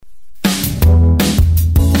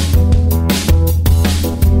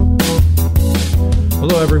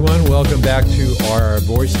Welcome back to our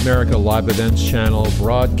Voice America Live Events channel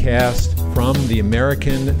broadcast from the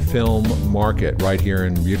American Film Market right here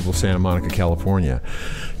in beautiful Santa Monica, California.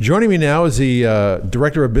 Joining me now is the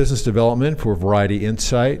Director of Business Development for Variety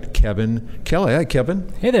Insight, Kevin Kelly. Hi,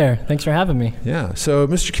 Kevin. Hey there. Thanks for having me. Yeah. So,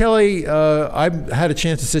 Mr. Kelly, I had a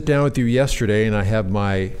chance to sit down with you yesterday, and I have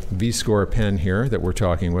my VScore pen here that we're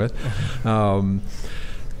talking with.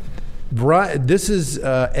 This is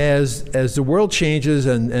as the world changes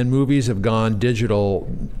and movies have gone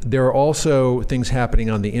digital, there are also things happening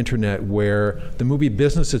on the internet where the movie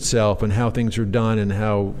business itself and how things are done and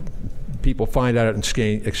how people find out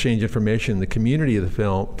and exchange information. The community of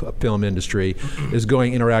the film industry is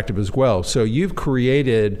going interactive as well. So you've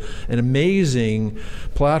created an amazing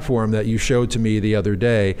platform that you showed to me the other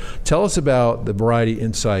day. Tell us about the Variety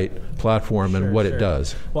Insight platform and what it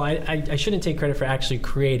does. Well, I shouldn't take credit for actually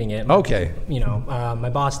creating it. Okay. My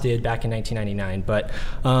boss did back in 1999. But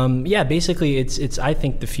yeah, basically it's I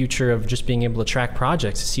think the future of just being able to track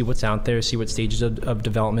projects, to see what's out there, see what stages of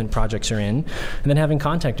development projects are in, and then having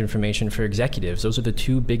contact information for executives. Those are the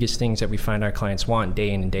two biggest things that we find our clients want day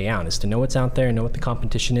in and day out, is to know what's out there, know what the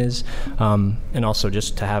competition is, and also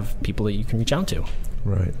just to have people that you can reach out to.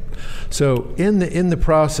 Right. So in the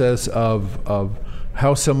process of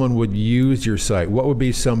how someone would use your site, what would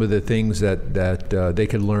be some of the things that they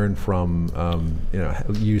could learn from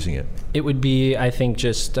using it? It would be, I think,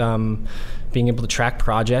 just being able to track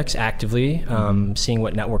projects actively, seeing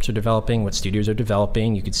what networks are developing, what studios are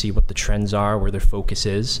developing. You could see what the trends are, where their focus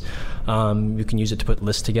is. You can use it to put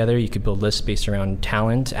lists together. You could build lists based around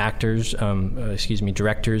talent, actors,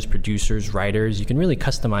 directors, producers, writers. You can really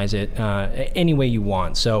customize it any way you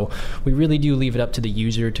want. So we really do leave it up to the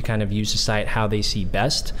user to kind of use the site how they see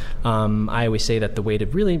best. I always say that the way to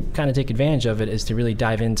really kind of take advantage of it is to really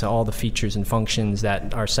dive into all the features and functions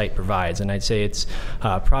that our site provides. And I'd say it's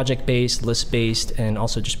project-based, list-based, and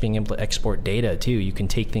also just being able to export data too. You can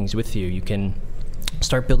take things with you. You can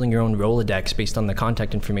start building your own Rolodex based on the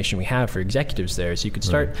contact information we have for executives there. So you could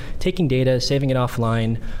start taking data, saving it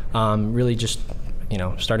offline, really just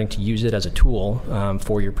starting to use it as a tool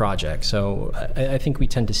for your project. So I think we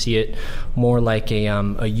tend to see it more like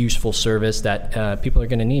a useful service that people are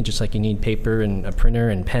going to need, just like you need paper and a printer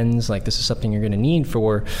and pens. Like this is something you're going to need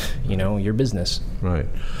for your business. Right.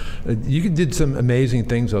 You did some amazing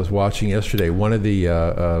things I was watching yesterday. One of the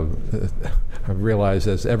I realize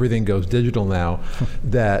as everything goes digital now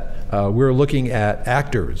that we're looking at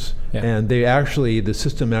actors. Yeah. And the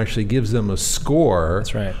system actually gives them a score.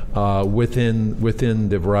 That's right. Within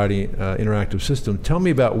the Variety interactive system. Tell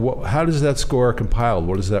me about how does that score compiled?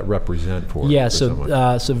 What does that represent for? Yeah, so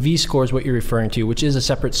VScore is what you're referring to, which is a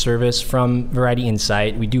separate service from Variety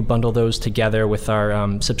Insight. We do bundle those together with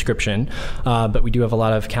our subscription, but we do have a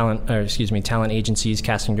lot of talent agencies,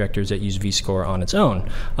 casting directors that use VScore on its own.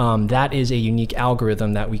 That is a unique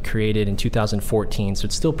algorithm that we created in 2014, so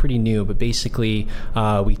it's still pretty new. But basically,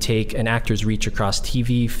 we take an actor's reach across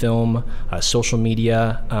TV, film, social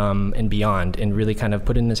media, and beyond, and really kind of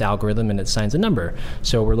put in this algorithm, and it assigns a number.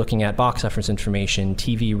 So we're looking at box office information,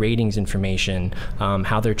 TV ratings information,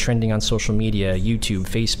 how they're trending on social media, YouTube,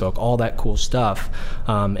 Facebook, all that cool stuff,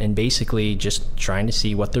 and basically just trying to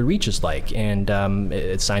see what their reach is like. And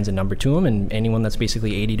it assigns a number to them, and anyone that's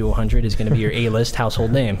basically 80 to 100 is going to be your A-list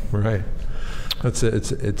household name. Right.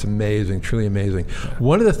 It's amazing, truly amazing.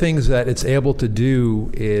 One of the things that it's able to do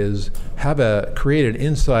is create an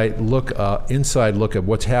inside look at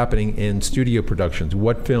what's happening in studio productions.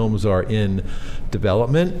 What films are in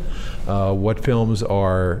development, what films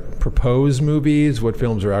are proposed movies, what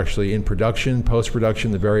films are actually in production,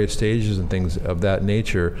 post-production, the various stages and things of that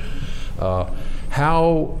nature. How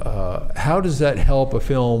does that help a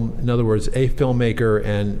film? In other words, a filmmaker,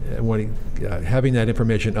 and when having that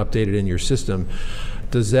information updated in your system,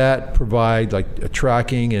 does that provide like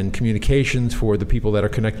tracking and communications for the people that are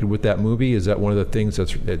connected with that movie? Is that one of the things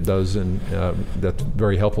it does, and that's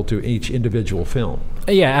very helpful to each individual film?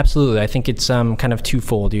 Yeah, absolutely. I think it's kind of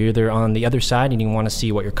twofold. You're either on the other side and you want to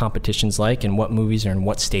see what your competition's like and what movies are in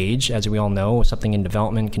what stage. As we all know, something in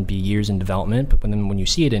development can be years in development, but when you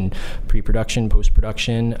see it in pre-production,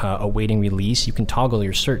 post-production, awaiting release, you can toggle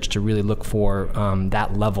your search to really look for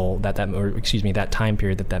that level, that time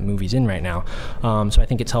period that movie's in right now. So I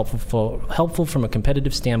think it's helpful from a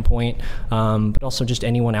competitive standpoint, but also just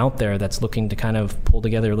anyone out there that's looking to kind of pull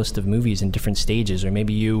together a list of movies in different stages, or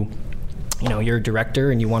maybe you you're a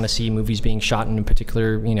director and you want to see movies being shot in a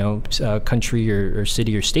particular, country or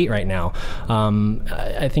city or state right now.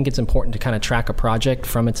 I think it's important to kind of track a project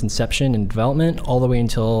from its inception and development all the way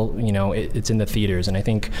until, it's in the theaters. And I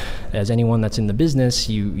think as anyone that's in the business,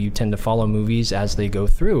 you tend to follow movies as they go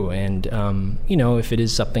through. And, if it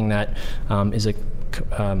is something that is a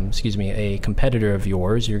competitor of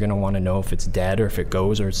yours, you're going to want to know if it's dead or if it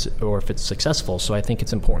goes or if it's successful. So I think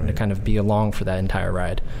it's important to kind of be along for that entire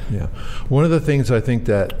ride. Yeah. One of the things I think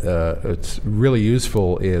that it's really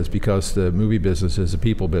useful is because the movie business is a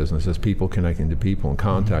people business, it's people connecting to people and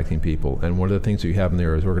contacting people. And one of the things that you have in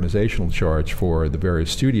there is organizational charts for the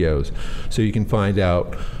various studios, so you can find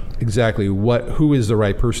out exactly who is the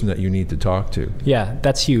right person that you need to talk to. Yeah,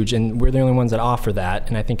 that's huge, and we're the only ones that offer that.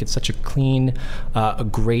 And I think it's such a clean, a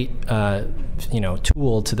great,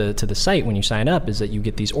 tool to the site when you sign up, is that you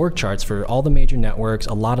get these org charts for all the major networks,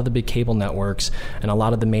 a lot of the big cable networks, and a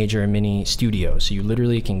lot of the major and mini studios. So you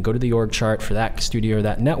literally can go to the org chart for that studio or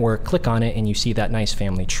that network, click on it, and you see that nice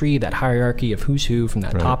family tree, that hierarchy of who's who from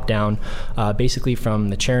that top down, basically from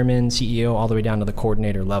the chairman, CEO, all the way down to the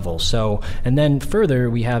coordinator level. So, and then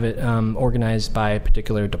further, we have it organized by a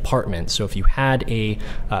particular department. So if you had a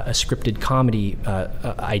scripted comedy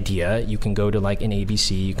idea, you can go to like an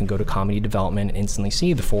ABC, you can go to comedy development and instantly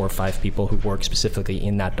see the 4 or 5 people who work specifically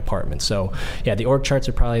in that department. So yeah, the org charts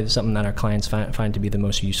are probably something that our clients find to be the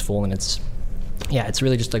most useful, and it's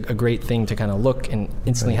really just a great thing to kind of look and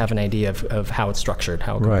instantly have an idea of how it's structured.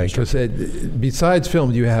 Because besides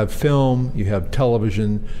film, you have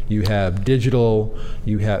television, you have digital,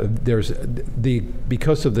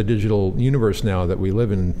 because of the digital universe now that we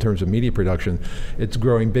live in terms of media production, it's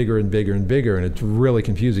growing bigger and bigger and bigger, and it's really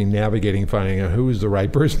confusing finding out who's the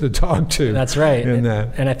right person to talk to. That's right.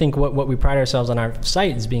 And I think what we pride ourselves on our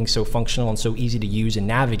site is being so functional and so easy to use and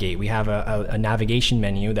navigate. We have a navigation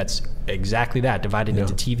menu that's exactly that, divided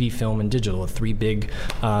into TV, film, and digital, 3 big,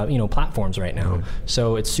 platforms right now. Right.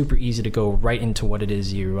 So it's super easy to go right into what it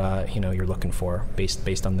is you're looking for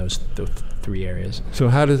based on those 3 areas. So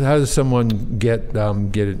how does someone get it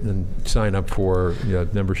and sign up for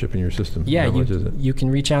membership in your system? Yeah, you can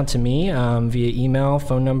reach out to me via email,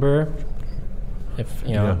 phone number.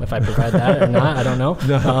 If I provide that or not, I don't know.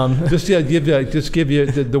 Just give you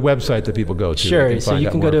the website that people go to. Sure. So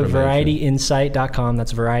you can go to varietyinsight.com.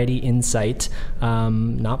 That's Variety Insight,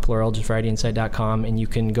 not plural, just varietyinsight.com, and you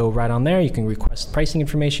can go right on there. You can request pricing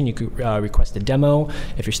information. You could request a demo.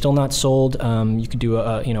 If you're still not sold, you could do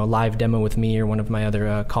a live demo with me or one of my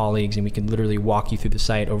other colleagues, and we can literally walk you through the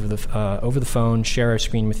site over the phone, share our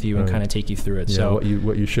screen with you, and kind of take you through it. Yeah, so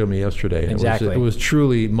what you showed me yesterday. Exactly. It was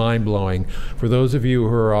truly mind blowing. For those of you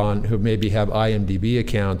who maybe have IMDb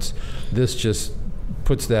accounts, this just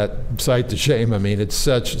puts that site to shame. I mean, it's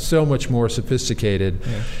so much more sophisticated,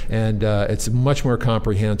 and it's much more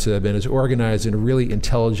comprehensive, and it's organized in a really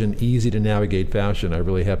intelligent, easy to navigate fashion. I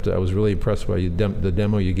was really impressed by the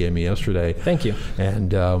demo you gave me yesterday. Thank you.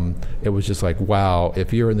 And it was just like, wow,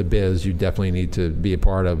 if you're in the biz, you definitely need to be a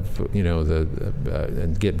part of,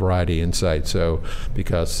 and get Variety Insight. So,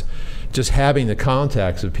 because just having the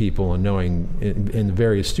contacts of people and knowing in the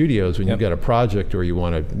various studios when you've got a project or you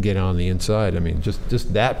want to get on the inside, I mean, just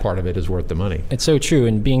that part of it is worth the money. It's so true.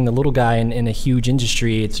 And being the little guy in a huge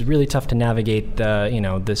industry, it's really tough to navigate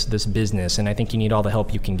this business. And I think you need all the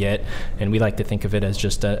help you can get. And we like to think of it as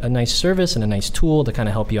just a nice service and a nice tool to kind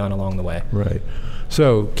of help you on along the way. Right.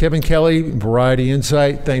 So Kevin Kelly, Variety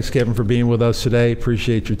Insight. Thanks, Kevin, for being with us today.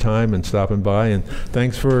 Appreciate your time and stopping by, and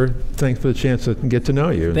thanks for the chance to get to know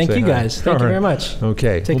you. Thank you, guys. Thank you very much.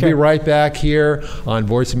 Okay, we'll be right back here on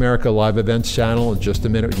Voice America Live Events channel in just a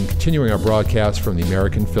minute, and continuing our broadcast from the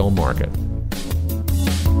American film market.